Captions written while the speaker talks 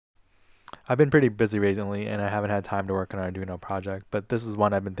I've been pretty busy recently and I haven't had time to work on an Arduino project, but this is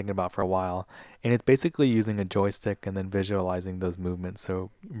one I've been thinking about for a while. And it's basically using a joystick and then visualizing those movements. So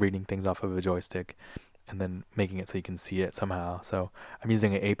reading things off of a joystick and then making it so you can see it somehow. So I'm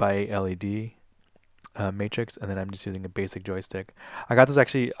using an 8x8 LED matrix, and then I'm just using a basic joystick. I got this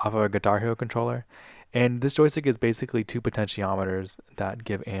actually off of a Guitar Hero controller. And this joystick is basically two potentiometers that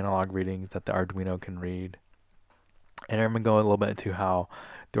give analog readings that the Arduino can read. And I'm going to go a little bit into how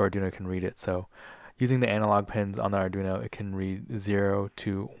the Arduino can read it. So using the analog pins on the Arduino, it can read 0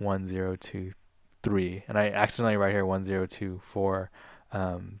 to 1023. And I accidentally write here 1024,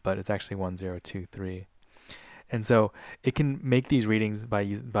 but it's actually 1023. And so it can make these readings by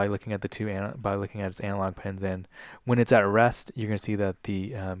looking at by looking at its analog pins. And when it's at rest, you're going to see that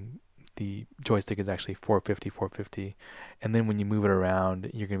the joystick is actually 450, 450. And then when you move it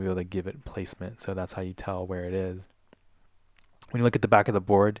around, you're going to be able to give it placement. So that's how you tell where it is. When you look at the back of the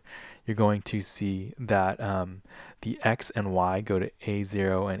board, you're going to see that the X and Y go to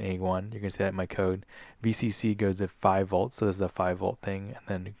A0 and A1. You're going to see that in my code. VCC goes to 5 volts, so this is a 5-volt thing,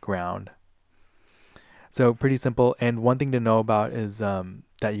 and then ground. So pretty simple. And one thing to know about is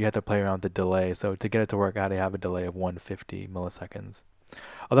that you have to play around with the delay. So to get it to work, I had to have a delay of 150 milliseconds.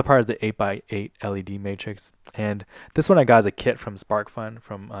 Other part is the 8x8 LED matrix, and this one I got as a kit from SparkFun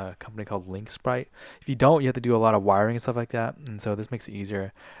from a company called Link Sprite. If you don't, you have to do a lot of wiring and stuff like that, and so this makes it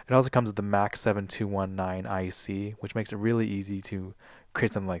easier. It also comes with the MAX 7219 IC, which makes it really easy to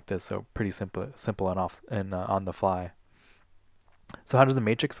create something like this. So pretty simple and on the fly. So how does the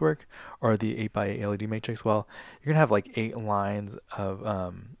matrix work, or the 8x8 LED matrix? Well, you're gonna have like 8 lines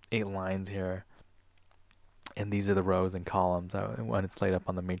here, and these are the rows and columns when it's laid up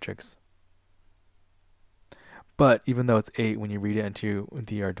on the matrix. But even though it's 8, when you read it into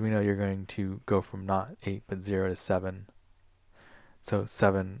the Arduino, you're going to go from not 8 but 0 to 7. So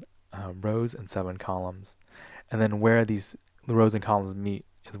 7 rows and 7 columns. And then where the rows and columns meet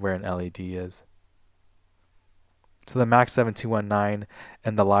is where an LED is. So the MAX 7219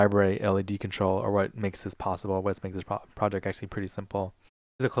 and the library LED control are what makes this possible, what makes this project actually pretty simple.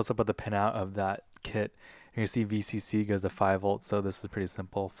 Here's a close-up of the pinout of that kit. You can see VCC goes to 5 volts, so this is pretty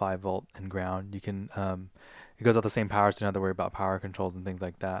simple, 5 volt and ground. You can it goes out the same power, so you don't have to worry about power controls and things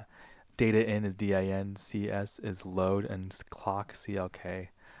like that. Data in is DIN, CS is load, and clock CLK.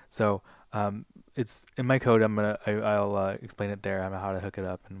 So it's in my code. I'll explain it there. How to hook it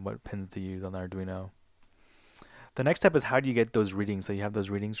up and what pins to use on the Arduino. The next step is how do you get those readings? So you have those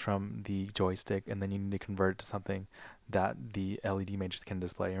readings from the joystick, and then you need to convert it to something that the LED matrix can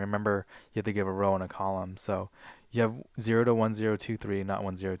display. And remember, you have to give a row and a column. So you have 0 to 1023, not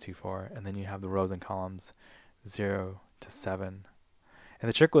 1024, and then you have the rows and columns 0 to 7. And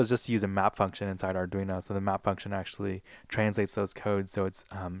the trick was just to use a map function inside Arduino. So the map function actually translates those codes so it's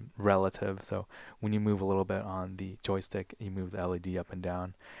relative. So when you move a little bit on the joystick, you move the LED up and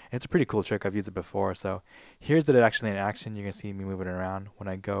down. And it's a pretty cool trick. I've used it before. So here's it actually in action. You're going to see me move it around. When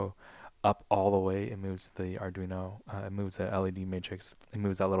I go up all the way, it moves the Arduino, it moves the LED matrix, it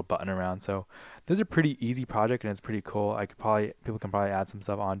moves that little button around. So this is a pretty easy project and it's pretty cool. People can probably add some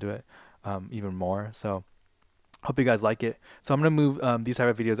stuff onto it even more. So hope you guys like it. So I'm going to move these type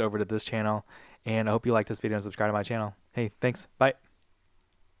of videos over to this channel, and I hope you like this video and subscribe to my channel. Hey, thanks. Bye.